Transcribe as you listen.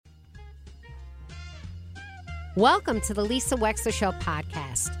Welcome to the Lisa Wexler Show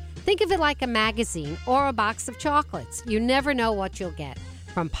podcast. Think of it like a magazine or a box of chocolates. You never know what you'll get.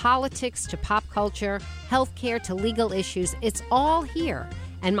 From politics to pop culture, healthcare to legal issues, it's all here.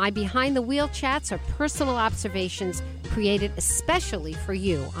 And my behind-the-wheel chats are personal observations created especially for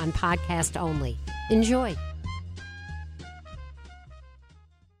you on podcast only. Enjoy.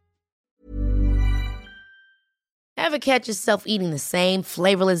 Ever catch yourself eating the same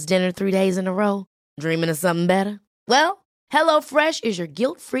flavorless dinner 3 days in a row? Dreaming of something better? Well, HelloFresh is your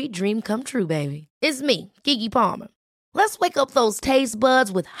guilt-free dream come true, baby. It's me, Keke Palmer. Let's wake up those taste buds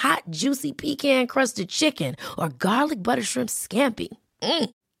with hot, juicy pecan-crusted chicken or garlic butter shrimp scampi.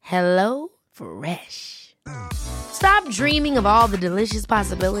 Hello Fresh. Stop dreaming of all the delicious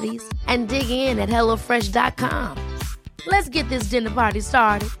possibilities and dig in at HelloFresh.com. Let's get this dinner party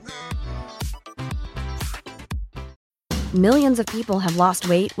started. Millions of people have lost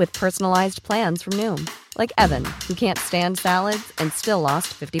weight with personalized plans from Noom. Like Evan, who can't stand salads and still lost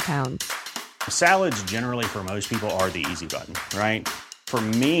 50 pounds. Salads generally for most people are the easy button, right? For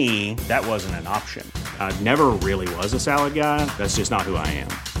me, that wasn't an option. I never really was a salad guy. That's just not who I am.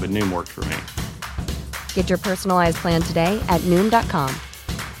 But Noom worked for me. Get your personalized plan today at Noom.com.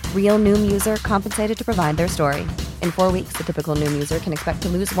 Real Noom user compensated to provide their story. In 4 weeks, the typical Noom user can expect to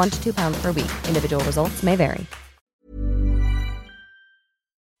lose 1 to 2 pounds per week. Individual results may vary.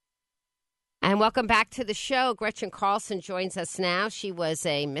 And welcome back to the show. Gretchen Carlson joins us now. She was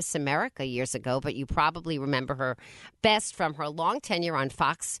a Miss America years ago, but you probably remember her best from her long tenure on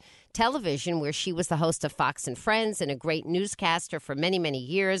Fox Television, where she was the host of Fox and Friends and a great newscaster for many, many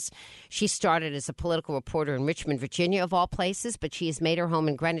years. She started as a political reporter in Richmond, Virginia, of all places, but she has made her home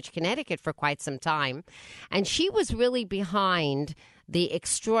in Greenwich, Connecticut for quite some time. And she was really behind the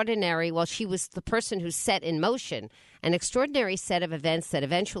extraordinary, well, she was the person who set in motion an extraordinary set of events that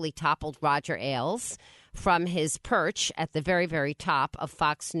eventually toppled Roger Ailes from his perch at the very, very top of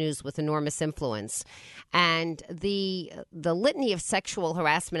Fox News with enormous influence. And the litany of sexual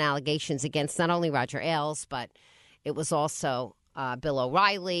harassment allegations against not only Roger Ailes, but it was also Bill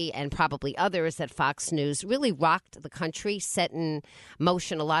O'Reilly and probably others at Fox News really rocked the country, set in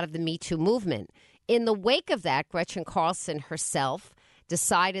motion a lot of the Me Too movement. In the wake of that, Gretchen Carlson herself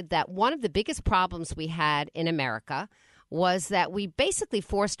decided that one of the biggest problems we had in America was that we basically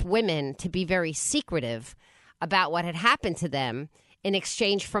forced women to be very secretive about what had happened to them in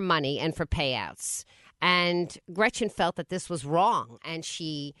exchange for money and for payouts. And Gretchen felt that this was wrong, and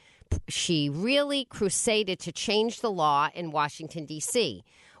she really crusaded to change the law in Washington, D.C.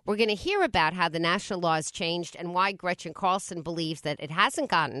 We're going to hear about how the national law has changed and why Gretchen Carlson believes that it hasn't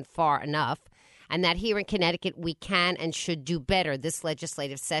gotten far enough, and that here in Connecticut we can and should do better this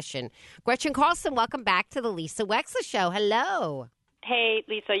legislative session. Gretchen Carlson, welcome back to the Lisa Wexler Show. Hello. Hey,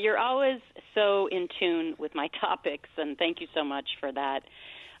 Lisa, you're always so in tune with my topics, and thank you so much for that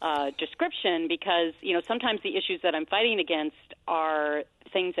description, because, you know, sometimes the issues that I'm fighting against are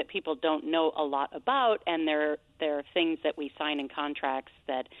things that people don't know a lot about, and they're things that we sign in contracts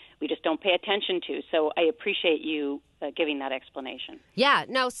that we just don't pay attention to. So I appreciate you giving that explanation. Yeah,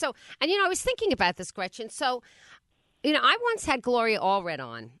 no, so, and, you know, I was thinking about this, Gretchen. So, you know, I once had Gloria Allred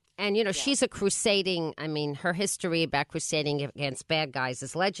on, and, you know, she's a crusading, I mean, her history about crusading against bad guys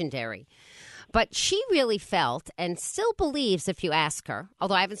is legendary. But she really felt, and still believes, if you ask her,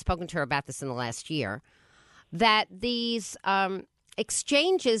 although I haven't spoken to her about this in the last year, that these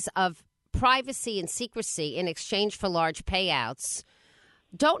exchanges of privacy and secrecy in exchange for large payouts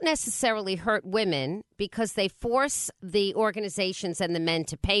don't necessarily hurt women because they force the organizations and the men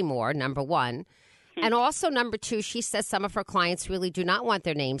to pay more, number one. And also, number two, she says some of her clients really do not want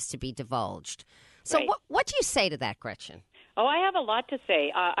their names to be divulged. So Right. what do you say to that, Gretchen? Oh, I have a lot to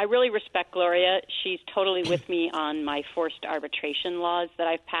say. I really respect Gloria. She's totally with me on my forced arbitration laws that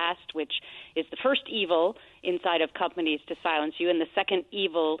I've passed, which is the first evil inside of companies to silence you, and the second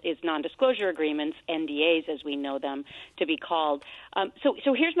evil is non-disclosure agreements, NDAs as we know them to be called.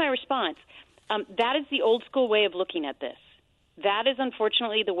 So here's my response. That is the old school way of looking at this. That is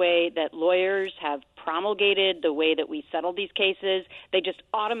unfortunately the way that lawyers have promulgated the way that we settle these cases. They just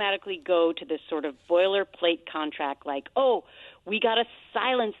automatically go to this sort of boilerplate contract like, oh, we got to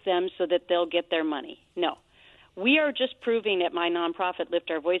silence them so that they'll get their money. No. We are just proving at my nonprofit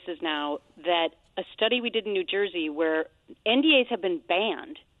Lift Our Voices now that a study we did in New Jersey where NDAs have been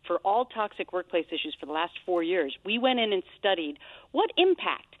banned for all toxic workplace issues for the last 4 years, we went in and studied what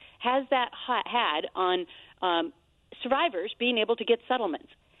impact has that had on survivors being able to get settlements.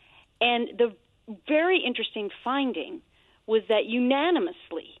 And the very interesting finding was that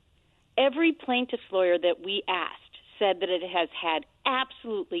unanimously, every plaintiff's lawyer that we asked said that it has had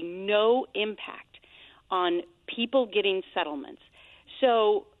absolutely no impact on people getting settlements.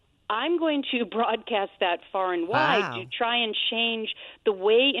 So I'm going to broadcast that far and wide to try and change the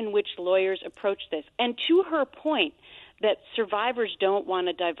way in which lawyers approach this. And to her point that survivors don't want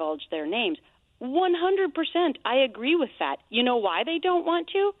to divulge their names, 100%, I agree with that. You know why they don't want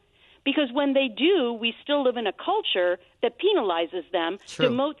to? Because when they do, we still live in a culture that penalizes them,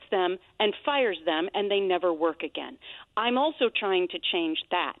 demotes them, and fires them, and they never work again. I'm also trying to change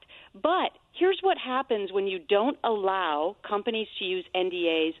that. But here's what happens when you don't allow companies to use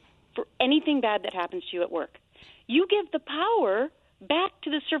NDAs for anything bad that happens to you at work. You give the power back to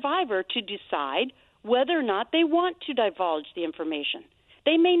the survivor to decide whether or not they want to divulge the information.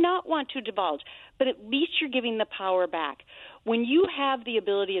 They may not want to divulge, but at least you're giving the power back. When you have the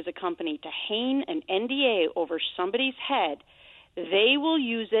ability as a company to hang an NDA over somebody's head, they will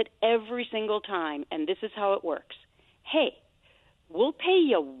use it every single time, and this is how it works. Hey, we'll pay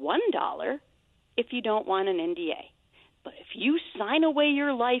you $1 if you don't want an NDA. But if you sign away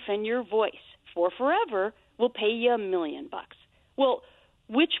your life and your voice for forever, we'll pay you $1 million. Well,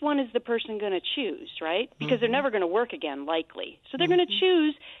 which one is the person going to choose, right? Because they're never going to work again, likely. So they're going to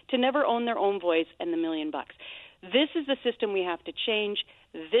choose to never own their own voice and the $1 million. This is the system we have to change.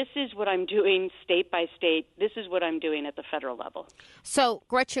 This is what I'm doing state by state. This is what I'm doing at the federal level. So,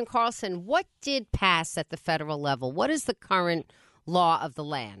 Gretchen Carlson, what did pass at the federal level? What is the current law of the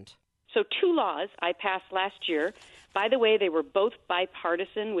land? So 2 laws I passed last year. By the way, they were both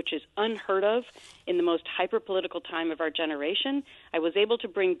bipartisan, which is unheard of in the most hyper-political time of our generation. I was able to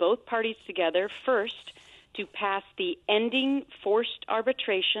bring both parties together first to pass the Ending Forced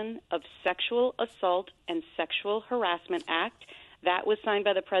Arbitration of Sexual Assault and Sexual Harassment Act. That was signed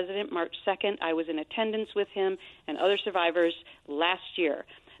by the president March 2nd. I was in attendance with him and other survivors last year.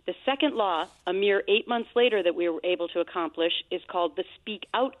 The second law, a mere 8 months later that we were able to accomplish, is called the Speak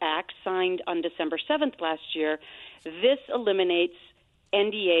Out Act, signed on December 7th last year. This eliminates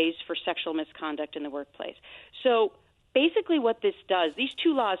NDAs for sexual misconduct in the workplace. So basically what this does, these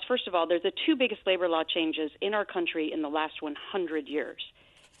 2 laws, first of all, they're the 2 biggest labor law changes in our country in the last 100 years.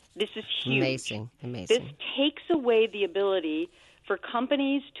 This is huge. Amazing. This takes away the ability for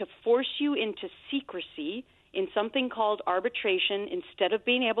companies to force you into secrecy in something called arbitration instead of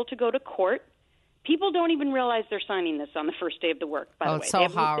being able to go to court. People don't even realize they're signing this on the first day of the work, by the way. Oh, it's so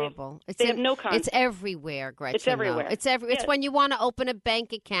horrible. They have no concept. It's everywhere, Gretchen. It's everywhere. It's when you want to open a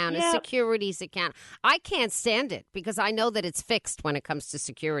bank account, a securities account. I can't stand it because I know that it's fixed when it comes to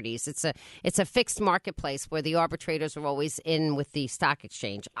securities. It's a fixed marketplace where the arbitrators are always in with the stock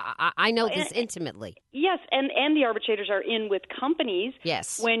exchange. I know this intimately. Yes, and the arbitrators are in with companies.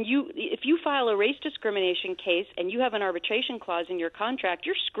 Yes. If you file a race discrimination case and you have an arbitration clause in your contract,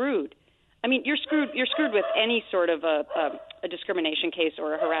 you're screwed. I mean, you're screwed with any sort of a discrimination case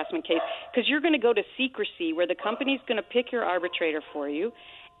or a harassment case because you're going to go to secrecy where the company's going to pick your arbitrator for you,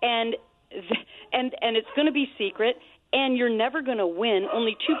 and it's going to be secret, and you're never going to win.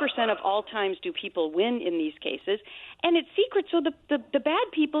 Only 2% of all times do people win in these cases, and it's secret, so the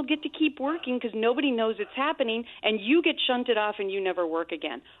bad people get to keep working because nobody knows it's happening, and you get shunted off and you never work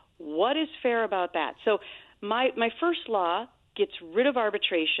again. What is fair about that? So my first law gets rid of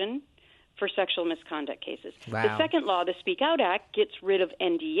arbitration for sexual misconduct cases. Wow. The second law, the Speak Out Act, gets rid of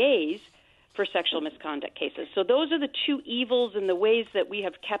NDAs for sexual misconduct cases. So those are the 2 evils and the ways that we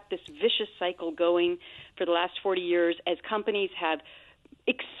have kept this vicious cycle going for the last 40 years as companies have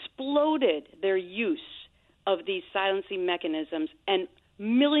exploded their use of these silencing mechanisms, and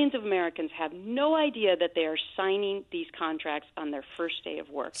millions of Americans have no idea that they are signing these contracts on their first day of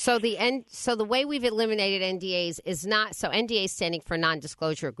work. So the way we've eliminated NDAs is not so NDA standing for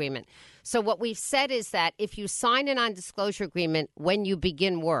non-disclosure agreement. So what we've said is that if you sign a non-disclosure agreement when you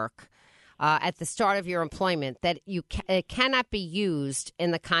begin work at the start of your employment, that it cannot be used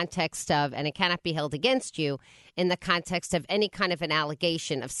in the context of, and it cannot be held against you in the context of any kind of an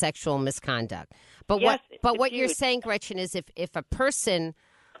allegation of sexual misconduct. But yes, what you're saying, Gretchen, is if a person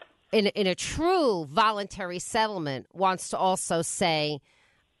in a true voluntary settlement wants to also say,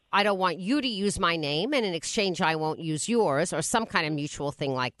 I don't want you to use my name, and in exchange I won't use yours, or some kind of mutual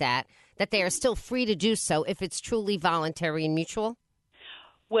thing like that they are still free to do so if it's truly voluntary and mutual?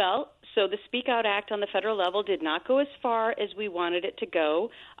 Well, so the Speak Out Act on the federal level did not go as far as we wanted it to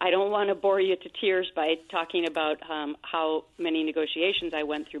go. I don't want to bore you to tears by talking about how many negotiations I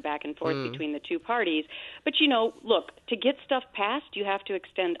went through back and forth between the 2 parties. But, look, to get stuff passed, you have to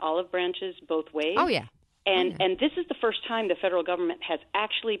extend olive branches both ways. Oh, yeah. And this is the first time the federal government has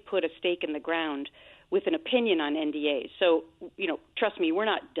actually put a stake in the ground with an opinion on NDAs. So, trust me, we're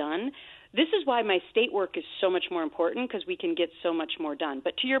not done. This is why my state work is so much more important because we can get so much more done.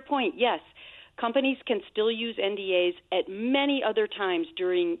 But to your point, yes, companies can still use NDAs at many other times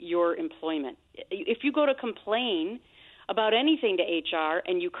during your employment. If you go to complain about anything to HR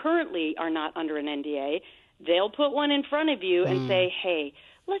and you currently are not under an NDA, they'll put one in front of you and say, hey,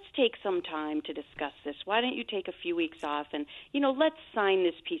 let's take some time to discuss this. Why don't you take a few weeks off and, let's sign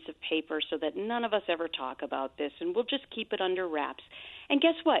this piece of paper so that none of us ever talk about this, and we'll just keep it under wraps. And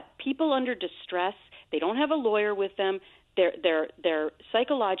guess what? People under distress, they don't have a lawyer with them. They're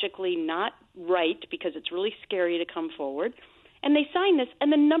psychologically not right because it's really scary to come forward. And they sign this,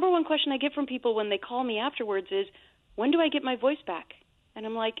 and the number one question I get from people when they call me afterwards is, when do I get my voice back? And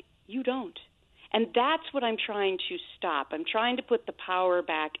I'm like, you don't. And that's what I'm trying to stop. I'm trying to put the power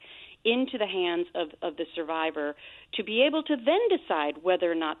back into the hands of the survivor to be able to then decide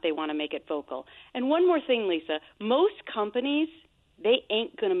whether or not they want to make it vocal. And one more thing, Lisa, most companies, they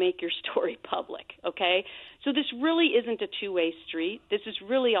ain't going to make your story public, okay? So this really isn't a two-way street. This is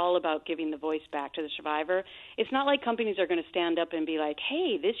really all about giving the voice back to the survivor. It's not like companies are going to stand up and be like,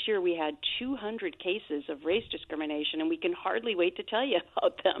 hey, this year we had 200 cases of race discrimination, and we can hardly wait to tell you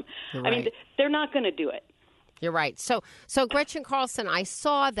about them. Right. I mean, they're not going to do it. You're right. So Gretchen Carlson, I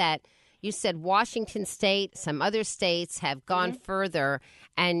saw that you said Washington State, some other states have gone further,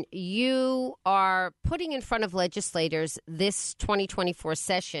 and you are putting in front of legislators this 2024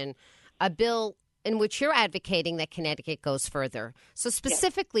 session a bill in which you're advocating that Connecticut goes further. So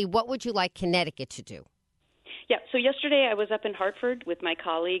specifically, what would you like Connecticut to do? Yeah, so yesterday I was up in Hartford with my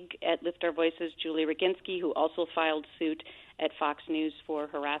colleague at Lift Our Voices, Julie Roginski, who also filed suit at Fox News for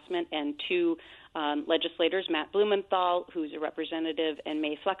harassment, and two legislators, Matt Blumenthal, who's a representative, and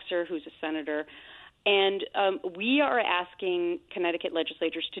May Flexer, who's a senator. And we are asking Connecticut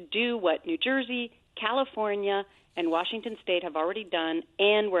legislators to do what New Jersey, California, and Washington State have already done,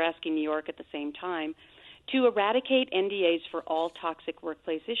 and we're asking New York at the same time, to eradicate NDAs for all toxic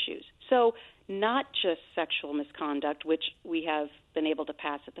workplace issues. So not just sexual misconduct, which we have been able to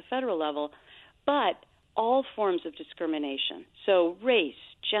pass at the federal level, but all forms of discrimination. So race,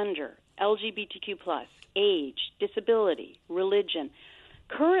 gender, LGBTQ+, age, disability, religion.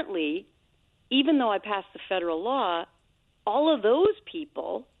 Currently, even though I passed the federal law, all of those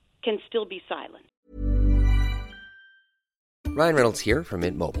people can still be silent. Ryan Reynolds here from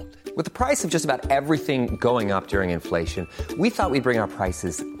Mint Mobile. With the price of just about everything going up during inflation, we thought we'd bring our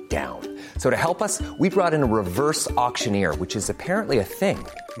prices down. So to help us, we brought in a reverse auctioneer, which is apparently a thing.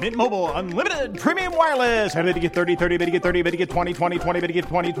 Mint Mobile Unlimited Premium Wireless. How to get 30, 30, bit to get 30, bit to get 20, 20, 20, bit to get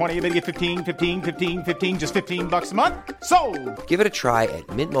 20, 20, bit to get 15, 15, 15, 15, just $15 a month? Sold! Give it a try at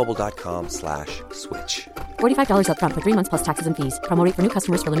mintmobile.com/switch. $45 up front for 3 months plus taxes and fees. Promo rate for new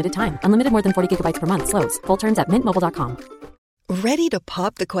customers for limited time. Unlimited more than 40 gigabytes per month. Slows full terms at mintmobile.com. Ready to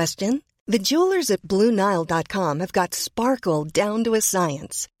pop the question? The jewelers at BlueNile.com have got sparkle down to a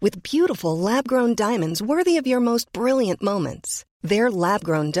science with beautiful lab-grown diamonds worthy of your most brilliant moments. Their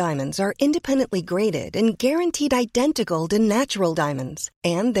lab-grown diamonds are independently graded and guaranteed identical to natural diamonds,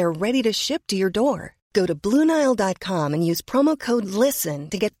 and they're ready to ship to your door. Go to BlueNile.com and use promo code LISTEN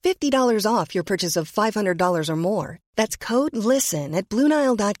to get $50 off your purchase of $500 or more. That's code LISTEN at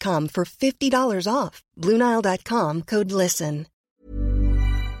BlueNile.com for $50 off. BlueNile.com, code LISTEN.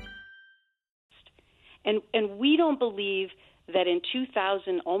 And we don't believe that in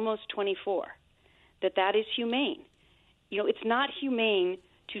 2024 that is humane. It's not humane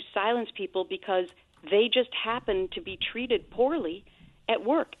to silence people because they just happen to be treated poorly at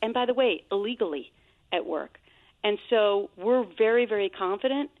work. And by the way, illegally at work. And so we're very, very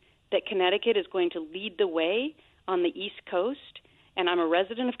confident that Connecticut is going to lead the way on the East Coast. And I'm a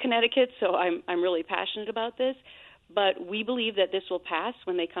resident of Connecticut, so I'm really passionate about this. But we believe that this will pass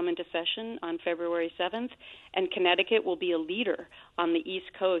when they come into session on February 7th, and Connecticut will be a leader on the East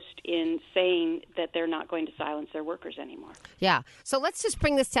Coast in saying that they're not going to silence their workers anymore. Yeah. So let's just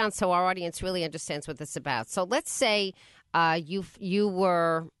bring this down so our audience really understands what this is about. So let's say you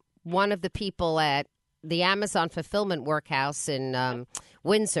were one of the people at the Amazon Fulfillment Workhouse in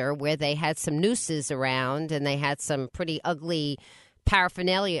Windsor, where they had some nooses around and they had some pretty ugly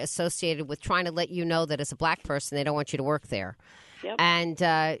paraphernalia associated with trying to let you know that as a black person, they don't want you to work there. Yep.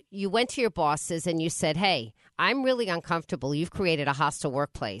 And you went to your bosses and you said, hey, I'm really uncomfortable. You've created a hostile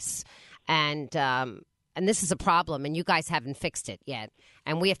workplace. And this is a problem, and you guys haven't fixed it yet.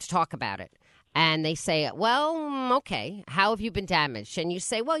 And we have to talk about it. And they say, well, okay, how have you been damaged? And you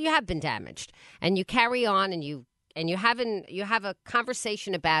say, well, you have been damaged. And you carry on and you have a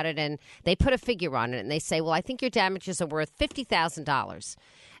conversation about it, and they put a figure on it, and they say, well, I think your damages are worth $50,000.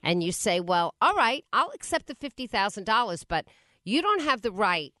 And you say, well, all right, I'll accept the $50,000, but you don't have the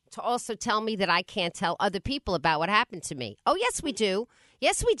right to also tell me that I can't tell other people about what happened to me. Oh, yes, we do.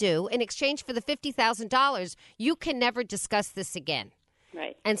 yes, we do. In exchange for the $50,000, you can never discuss this again.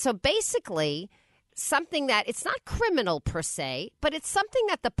 Right. And so basically, something that it's not criminal per se, but it's something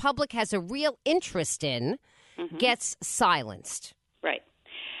that the public has a real interest in gets silenced. Right.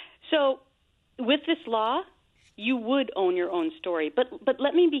 So with this law, you would own your own story. But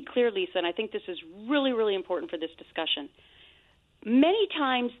let me be clear, Lisa, and I think this is really, really important for this discussion. Many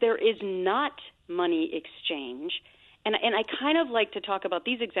times there is not money exchange. And I kind of like to talk about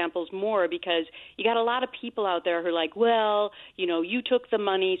these examples more because you got a lot of people out there who are like, well, you took the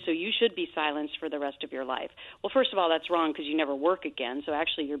money, so you should be silenced for the rest of your life. Well, first of all, that's wrong because you never work again. So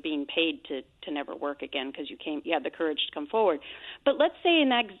actually you're being paid to never work again because you had the courage to come forward. But let's say in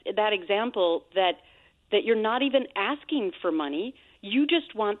that example that you're not even asking for money. You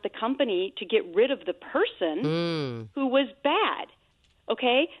just want the company to get rid of the person who was bad.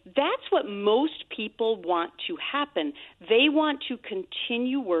 Okay? That's what most people want to happen. They want to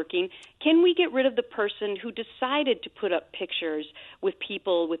continue working. Can we get rid of the person who decided to put up pictures with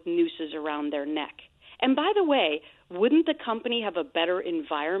people with nooses around their neck? And by the way, wouldn't the company have a better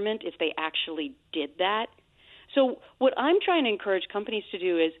environment if they actually did that? So what I'm trying to encourage companies to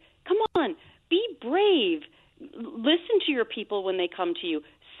do is, come on, be brave. Listen to your people when they come to you.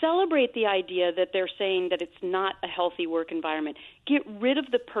 Celebrate the idea that they're saying that it's not a healthy work environment. Get rid of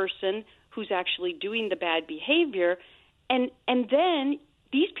the person who's actually doing the bad behavior, and then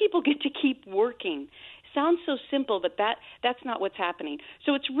these people get to keep working. Sounds so simple, but that's not what's happening.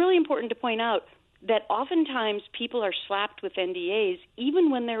 So it's really important to point out that oftentimes people are slapped with NDAs even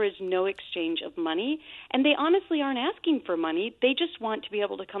when there is no exchange of money, and they honestly aren't asking for money. They just want to be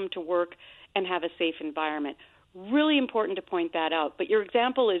able to come to work and have a safe environment. Really important to point that out. But your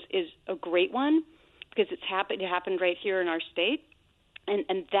example is a great one because it happened right here in our state.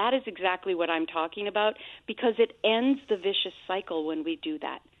 And that is exactly what I'm talking about because it ends the vicious cycle when we do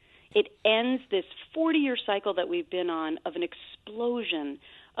that. It ends this 40-year cycle that we've been on of an explosion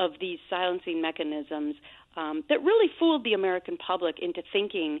of these silencing mechanisms that really fooled the American public into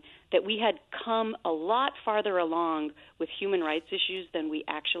thinking that we had come a lot farther along with human rights issues than we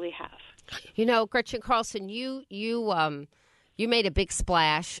actually have. Gretchen Carlson, you made a big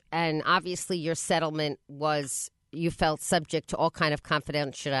splash, and obviously your settlement was, you felt subject to all kind of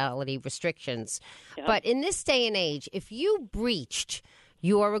confidentiality restrictions. Yep. But in this day and age, if you breached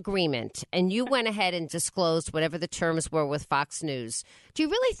your agreement and you went ahead and disclosed whatever the terms were with Fox News, do you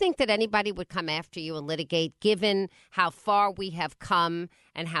really think that anybody would come after you and litigate, given how far we have come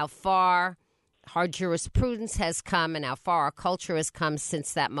and how far our jurisprudence has come and how far our culture has come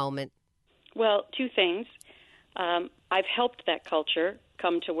since that moment? Well, two things. I've helped that culture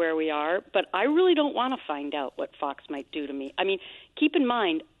come to where we are, but I really don't want to find out what Fox might do to me. I mean, keep in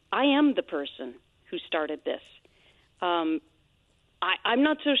mind, I am the person who started this. I'm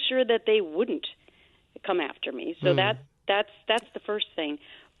not so sure that they wouldn't come after me. So that's the first thing.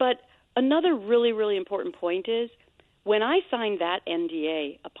 But another really, really important point is when I signed that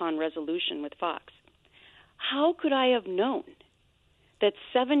NDA upon resolution with Fox, how could I have known that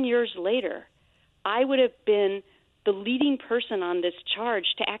 7 years later I would have been the leading person on this charge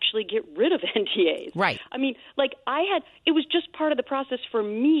to actually get rid of NDAs? Right. I mean, it was just part of the process for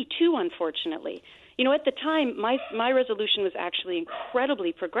me too, unfortunately. At the time, my resolution was actually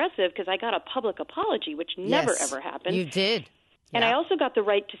incredibly progressive because I got a public apology, which never, ever happened. You did. And I also got the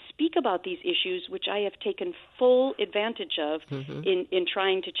right to speak about these issues, which I have taken full advantage of in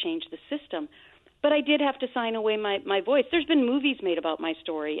trying to change the system. But I did have to sign away my voice. There's been movies made about my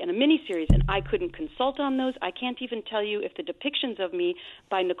story and a miniseries, and I couldn't consult on those. I can't even tell you if the depictions of me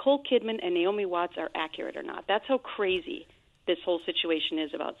by Nicole Kidman and Naomi Watts are accurate or not. That's how crazy this whole situation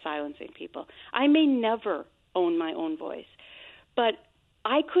is about silencing people. I may never own my own voice, but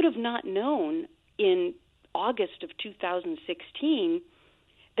I could have not known in August of 2016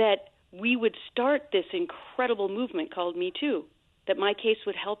 that we would start this incredible movement called Me Too, that my case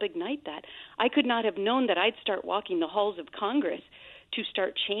would help ignite that. I could not have known that I'd start walking the halls of Congress to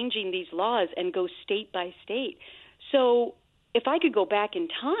start changing these laws and go state by state. So if I could go back in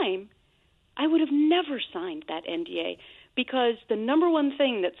time, I would have never signed that NDA because the number one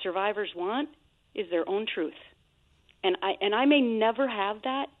thing that survivors want is their own truth. And I may never have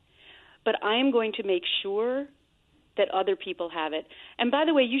that, but I am going to make sure that other people have it. And by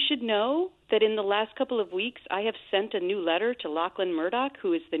the way, you should know that in the last couple of weeks, I have sent a new letter to Lachlan Murdoch,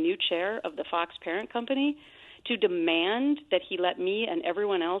 who is the new chair of the Fox parent company, to demand that he let me and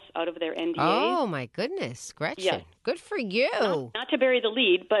everyone else out of their NDAs. Oh, my goodness, Gretchen. Yes. Good for you. Not to bury the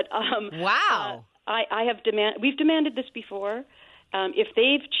lead, but wow. We've demanded this before. If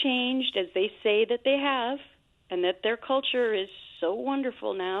they've changed as they say that they have, and that their culture is so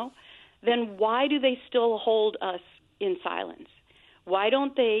wonderful now, then why do they still hold us in silence? Why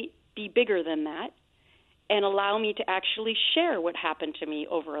don't they be bigger than that and allow me to actually share what happened to me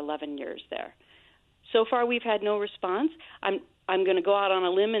over 11 years there? So far, we've had no response. I'm going to go out on a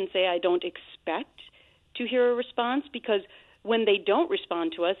limb and say I don't expect to hear a response, because when they don't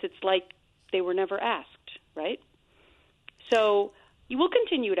respond to us, it's like they were never asked, right? So you will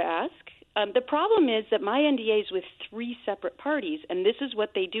continue to ask. The problem is that my NDA is with 3 separate parties, and this is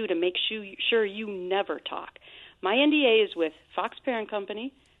what they do to make sure you never talk. My NDA is with Fox Parent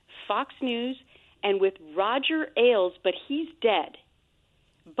Company, Fox News, and with Roger Ailes, but he's dead.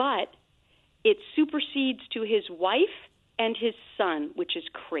 But it supersedes to his wife and his son, which is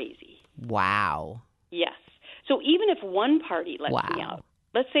crazy. Wow. Yes. So even if one party lets me out,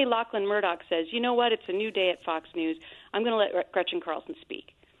 let's say Lachlan Murdoch says, you know what, it's a new day at Fox News, I'm going to let Gretchen Carlson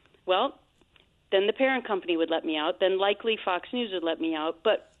speak. Well, then the parent company would let me out. Then likely Fox News would let me out.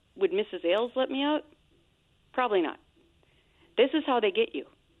 But would Mrs. Ailes let me out? Probably not. This is how they get you.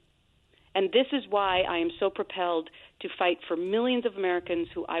 And this is why I am so propelled to fight for millions of Americans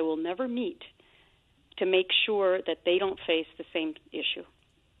who I will never meet, to make sure that they don't face the same issue.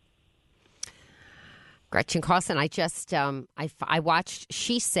 Gretchen Carlson, I just I watched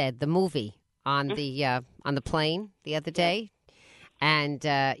She Said, the movie on the plane the other day. And,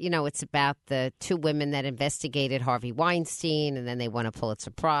 it's about the 2 women that investigated Harvey Weinstein, and then they won a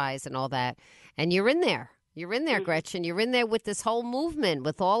Pulitzer Prize and all that. And you're in there. You're in there, Gretchen. You're in there with this whole movement,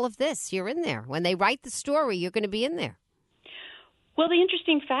 with all of this. You're in there. When they write the story, you're going to be in there. Well, the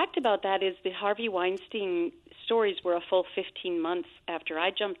interesting fact about that is the Harvey Weinstein stories were a full 15 months after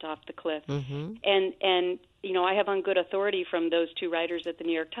I jumped off the cliff. Mm-hmm. And I have on good authority from those 2 writers at the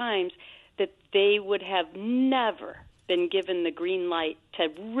New York Times that they would have never been given the green light to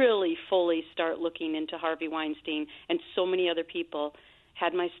really fully start looking into Harvey Weinstein and so many other people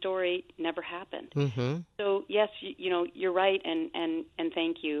had my story never happened. Mm-hmm. So, yes, you're right, and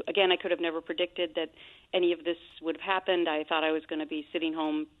thank you. Again, I could have never predicted that any of this would have happened. I thought I was going to be sitting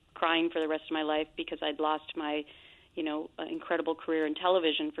home crying for the rest of my life because I'd lost my, incredible career in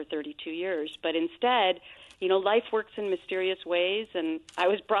television for 32 years. But instead, life works in mysterious ways, and I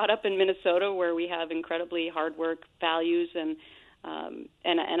was brought up in Minnesota where we have incredibly hard work values, and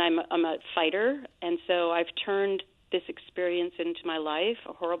I'm a fighter, and so I've turned this experience into my life,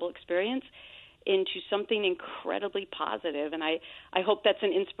 a horrible experience, into something incredibly positive. And I hope that's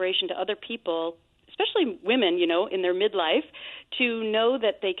an inspiration to other people, especially women, in their midlife, to know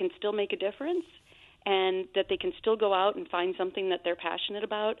that they can still make a difference and that they can still go out and find something that they're passionate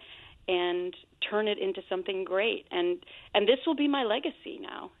about and turn it into something great. And this will be my legacy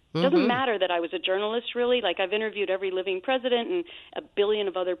now. It doesn't matter that I was a journalist, really. Like, I've interviewed every living president and a billion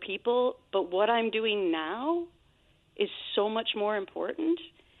of other people, but what I'm doing now is so much more important,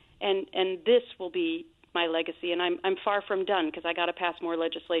 and this will be my legacy. And I'm far from done because I got to pass more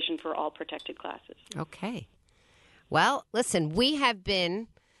legislation for all protected classes. Okay. Well, listen, we've been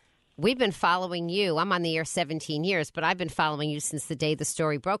following you. I'm on the air 17 years, but I've been following you since the day the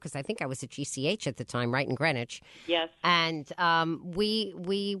story broke, because I think I was at GCH at the time, right in Greenwich. Yes. And we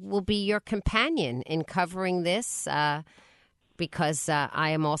will be your companion in covering this. Because I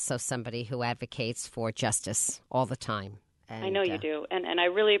am also somebody who advocates for justice all the time. And, I know you do, and I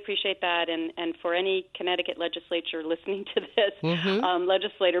really appreciate that. And for any Connecticut legislature listening to this,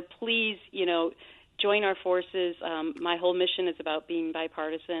 legislator, please, join our forces. My whole mission is about being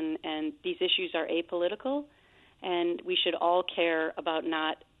bipartisan, and these issues are apolitical, and we should all care about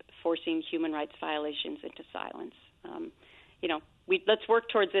not forcing human rights violations into silence. Let's work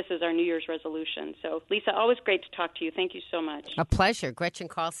towards this as our New Year's resolution. So, Lisa, always great to talk to you. Thank you so much. A pleasure. Gretchen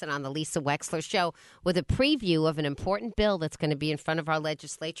Carlson on the Lisa Wexler Show with a preview of an important bill that's going to be in front of our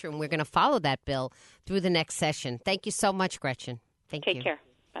legislature, and we're going to follow that bill through the next session. Thank you so much, Gretchen. Thank you. Take care.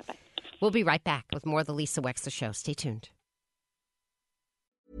 Bye-bye. We'll be right back with more of the Lisa Wexler Show. Stay tuned.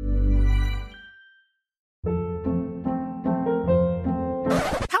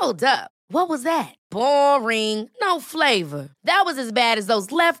 Hold up. What was that? Boring. No flavor. That was as bad as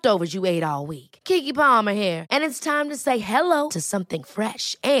those leftovers you ate all week. Keke Palmer here. And it's time to say hello to something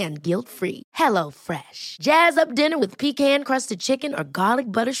fresh and guilt-free. Hello Fresh. Jazz up dinner with pecan-crusted chicken or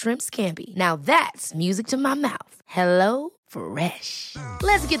garlic butter shrimp scampi. Now that's music to my mouth. Hello Fresh.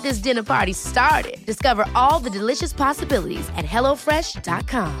 Let's get this dinner party started. Discover all the delicious possibilities at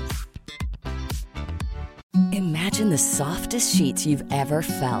HelloFresh.com. Imagine the softest sheets you've ever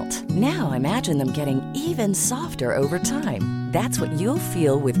felt. Now imagine them getting even softer over time. That's what you'll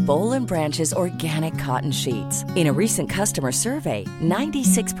feel with Boll & Branch's organic cotton sheets. In a recent customer survey,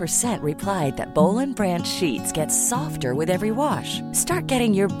 96% replied that Boll & Branch sheets get softer with every wash. Start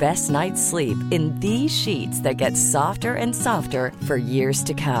getting your best night's sleep in these sheets that get softer and softer for years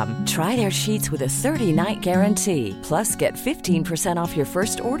to come. Try their sheets with a 30-night guarantee. Plus, get 15% off your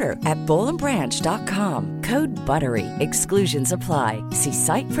first order at bollandbranch.com. Code BUTTERY. Exclusions apply. See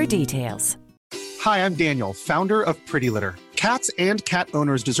site for details. Hi, I'm Daniel, founder of Pretty Litter. Cats and cat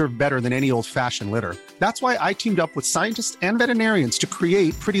owners deserve better than any old-fashioned litter. That's why I teamed up with scientists and veterinarians to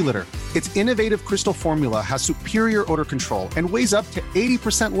create Pretty Litter. Its innovative crystal formula has superior odor control and weighs up to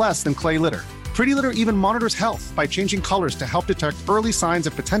 80% less than clay litter. Pretty Litter even monitors health by changing colors to help detect early signs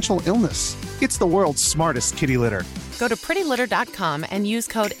of potential illness. It's the world's smartest kitty litter. Go to prettylitter.com and use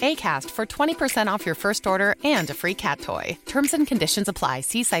code ACAST for 20% off your first order and a free cat toy. Terms and conditions apply.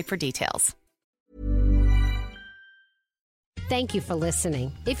 See site for details. Thank you for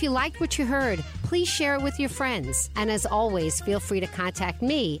listening. If you liked what you heard, please share it with your friends. And as always, feel free to contact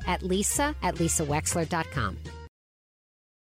me at lisa@lisawexler.com.